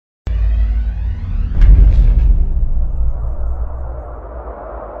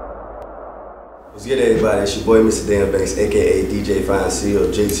What's good, everybody? It's your boy, Mr. Dan Banks, aka DJ Fine CEO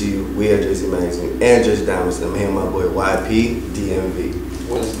of JTU, We Are Jersey Magazine, and Jersey Diamonds. And I'm here with my boy YP DMV.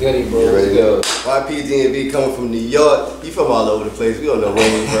 What's goody, bro? You ready? Good. YP DMV coming from New York. He from all over the place. We don't know where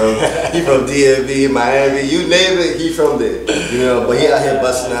he from. He from DMV, Miami, you name it, he from there. You know, but he out here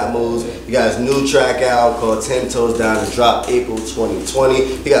busting out moves. He got his new track out called 10 Toes Down. It dropped April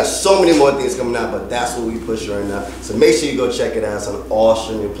 2020. He got so many more things coming out, but that's what we push right now. So make sure you go check it out. It's on all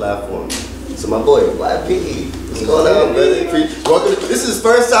streaming platforms. So my boy, YP, what's going on, brother? Welcome. This is his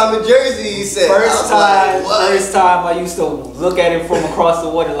first time in Jersey, he said. First time I used to look at it from across the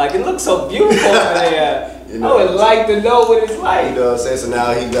water, like it looks so beautiful over there. You know, I would like to know what it's like. You know what I'm saying? So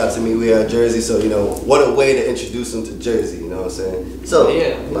now he got to meet We Are Jersey, so you know, what a way to introduce him to Jersey, you know what I'm saying? So,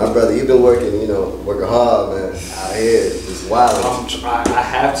 yeah, my brother, you've been working, you know, working hard, man, out here, it's wild. I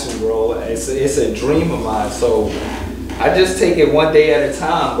have to, bro. It's a dream of mine, so I just take it one day at a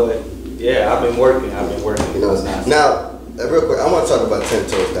time, but yeah, I've been working. You know, now, real quick, I want to talk about 10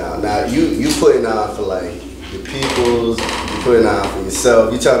 Toes Down. Now, you putting on for like your peoples, you putting on for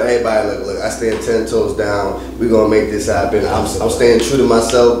yourself. You telling everybody, look, I stand 10 toes down. We're gonna make this happen. I'm staying true to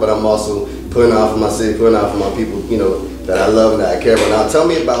myself, but I'm also putting on for my city, putting on for my people, you know, that I love and that I care about. Now, tell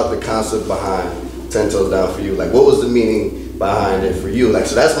me about the concept behind 10 Toes Down for you. Like, what was the meaning behind it for you? Like,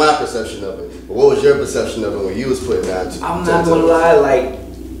 so that's my perception of it. But what was your perception of it when you was putting down? I'm not gonna lie, like.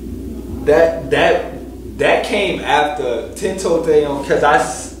 That came after 10 Toes Down because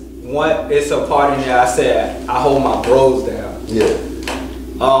it's a part in there. I said I hold my bros down. Yeah.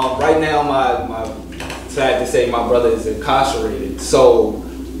 Right now, my sad to say, my brother is incarcerated. So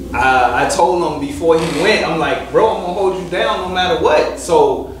I told him before he went, I'm like, bro, I'm gonna hold you down no matter what.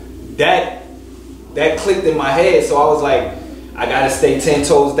 So that clicked in my head. So I was like, I gotta stay 10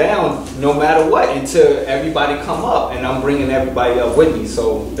 toes down no matter what until everybody come up, and I'm bringing everybody up with me.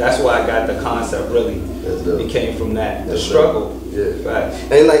 So that's why I got the concept. Really, it came from that, the struggle. Yeah, right.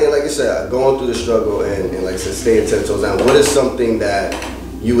 And like you said, going through the struggle and like I said, staying 10 toes down. What is something that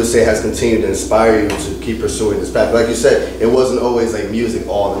you would say has continued to inspire you to keep pursuing this path? Like you said, it wasn't always like music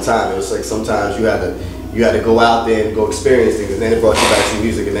all the time. It was like sometimes you had to go out there and go experience things, and then it brought you back to the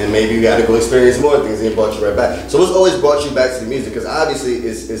music, and then maybe you got to go experience more things, and it brought you right back. So what's always brought you back to the music? Because obviously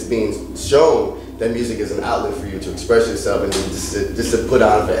it's being shown that music is an outlet for you to express yourself and just to put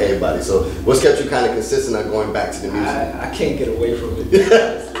on for everybody. So what's kept you kind of consistent on going back to the music? I can't get away from it.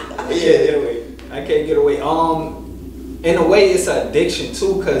 I can't get away. In a way, it's an addiction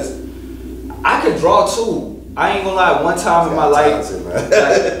too, because I could draw too. I ain't gonna lie, one time in my life,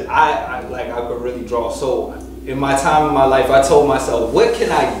 I could really draw. So in my time in my life, I told myself, what can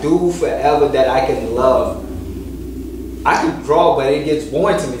I do forever that I can love? I could draw, but it gets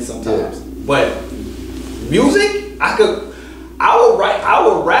boring to me sometimes. Yeah. But music, I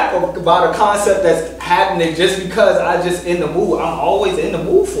would rap about a concept that's happening just because I just in the mood. I'm always in the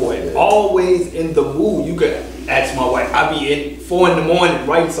mood for it. Yeah. Always in the mood. You could ask my wife, I be in 4 in the morning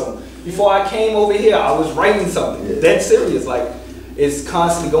writing something. Before I came over here, I was writing something. Yeah. Dead serious, like it's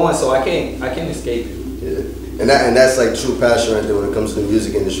constantly going. So I can't escape it. Yeah, and that's like true passion right there when it comes to the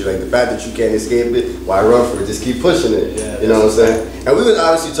music industry. Like the fact that you can't escape it, why run for it? Just keep pushing it. Yeah, you know what I'm saying? And we were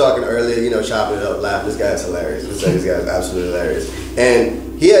obviously talking earlier, you know, chopping it up, laughing. This guy's hilarious. This guy is absolutely hilarious. And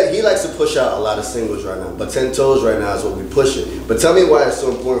he likes to push out a lot of singles right now, but 10 Toes right now is what we push it. But tell me why it's so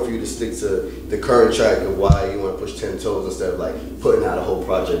important for you to stick to the current track of why you want to push 10 Toes instead of like putting out a whole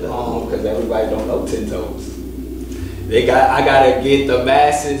project. Because everybody don't know 10 Toes. I gotta get the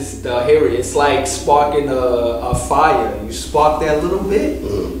masses to hear it. It's like sparking a fire. You spark that little bit.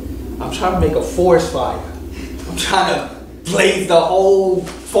 I'm trying to make a forest fire. I'm trying to blaze the whole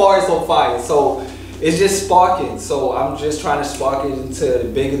forest on fire. So it's just sparking. So I'm just trying to spark it into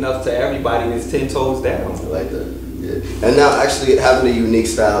big enough to everybody that's 10 toes down. I like that. Yeah. And now actually having a unique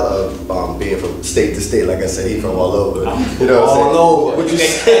style of being from state to state, like I said, he's from all over. You know what I'm saying? All over. Would you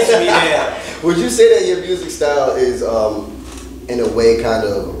catch me there? Would you say that your music style is, in a way, kind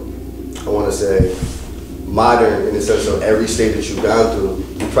of, I want to say, modern in the sense of every state that you've gone through,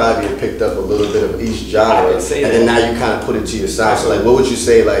 you probably have picked up a little bit of each genre, and then now you kind of put it to your sound. So, like, what would you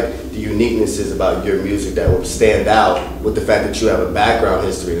say, like, the uniqueness is about your music that would stand out with the fact that you have a background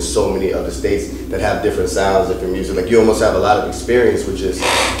history in so many other states that have different sounds, different music? Like, you almost have a lot of experience with just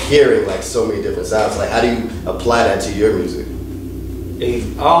hearing, like, so many different sounds. Like, how do you apply that to your music?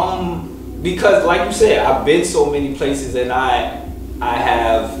 Because like you said, I've been so many places and I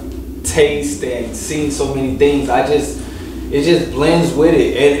have taste and seen so many things. It just blends with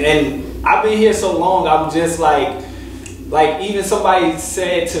it. And I've been here so long, I'm just like, like even somebody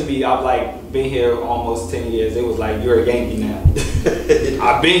said to me, I've like been here almost 10 years. It was like, you're a Yankee now.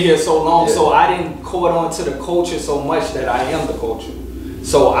 I've been here so long, so I didn't caught on to the culture so much that I am the culture.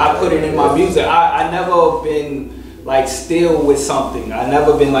 So I put it in my music. I never been like still with something. I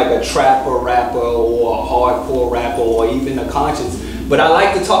never been like a trapper rapper or a hardcore rapper or even a conscious. But I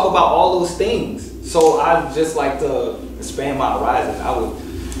like to talk about all those things. So I just like to expand my horizon.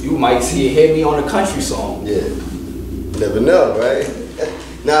 You might hear me on a country song. Yeah, never know, right?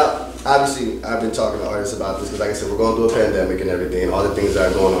 Now, obviously, I've been talking to artists about this because, like I said, we're going through a pandemic and everything, and all the things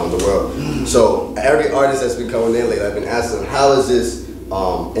that are going on in the world. So every artist that's been coming in lately, I've been asking them, how has this,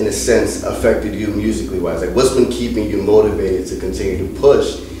 in a sense, affected you musically-wise? Like, what's been keeping you motivated to continue to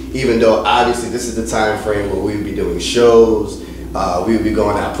push, even though obviously this is the time frame where we would be doing shows, we would be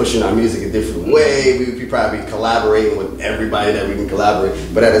going out pushing our music a different way, we would be probably collaborating with everybody that we can collaborate.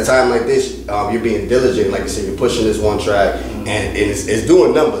 But at a time like this, you're being diligent, like you said, you're pushing this one track, and it's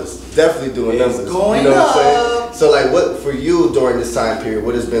doing numbers. Definitely doing numbers. It's going you know up. What I'm saying? So like, what for you during this time period?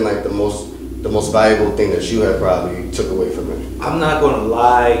 What has been like the most valuable thing that you have probably took away from it? I'm not gonna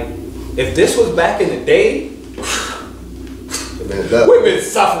lie. If this was back in the day, we've been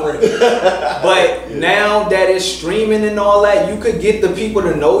suffering. But now that it's streaming and all that, you could get the people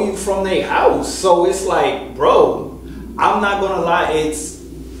to know you from their house. So it's like, bro, I'm not gonna lie.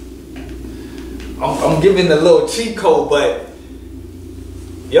 I'm giving a little cheat code, but.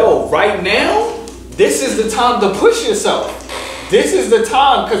 Yo, right now, this is the time to push yourself. This is the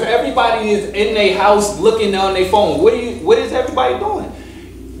time, because everybody is in their house looking on their phone. What is everybody doing?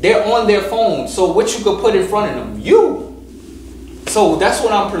 They're on their phone. So what you could put in front of them? You. So that's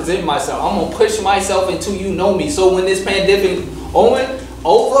what I'm presenting myself. I'm gonna push myself until you know me. So when this pandemic over,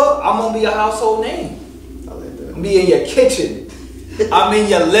 I'm gonna be a household name. I like that. I'm be in your kitchen. I'm in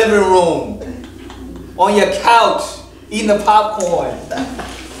your living room, on your couch, eating the popcorn.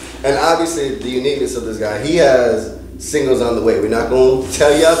 And obviously, the uniqueness of this guy, he has singles on the way. We're not going to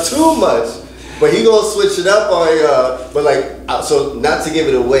tell y'all too much, but he going to switch it up on y'all. But like, so not to give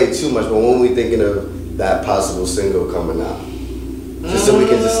it away too much, but when we thinking of that possible single coming out, just so we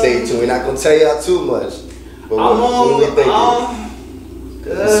can just stay tuned. We're not going to tell y'all too much, but when we thinking,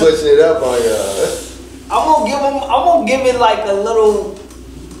 switching it up on y'all. I'm gonna give it like a little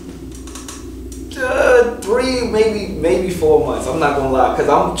 3, maybe 4 months. I'm not gonna lie, cause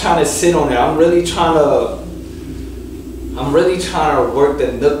I'm trying to sit on it. I'm really trying to work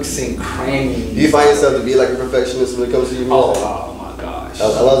the nooks and crannies. Do you find yourself to be like a perfectionist when it comes to your music? Oh my gosh.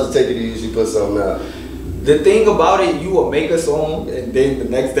 How long does it take you to usually put something out? The thing about it, you will make a song and then the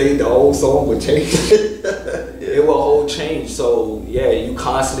next day the whole song will change. It will whole change. So yeah, you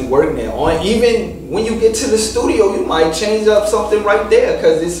constantly working it on. Even when you get to the studio, you might change up something right there,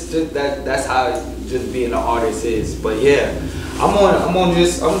 because it's just that's how just being an artist is. But yeah, I'm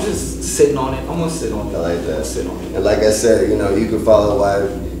just sitting on it. I'm gonna sit on it. I like that. Sit on it. And like I said, you can follow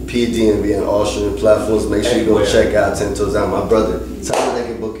YPDMV on all streaming platforms. Make sure you go check out 10 Toes Down. My brother, tell me they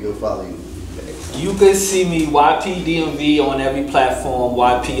can book you and follow you. You can see me YPDMV on every platform.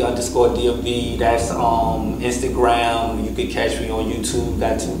 YP_DMV. That's Instagram. You can catch me on YouTube.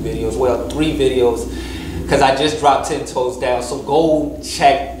 Got 2 videos. Well, 3 videos. Because I just dropped 10 Toes Down. So go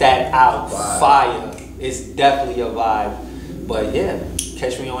check that out. Wow. Fire. It's definitely a vibe. But yeah,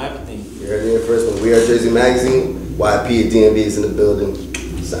 catch me on everything. You heard it here first one. We are Jersey Magazine. YP is in the building.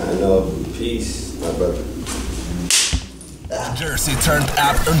 Sign off. Peace. My brother. Jersey turned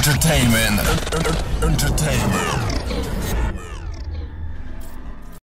up entertainment. Entertainment.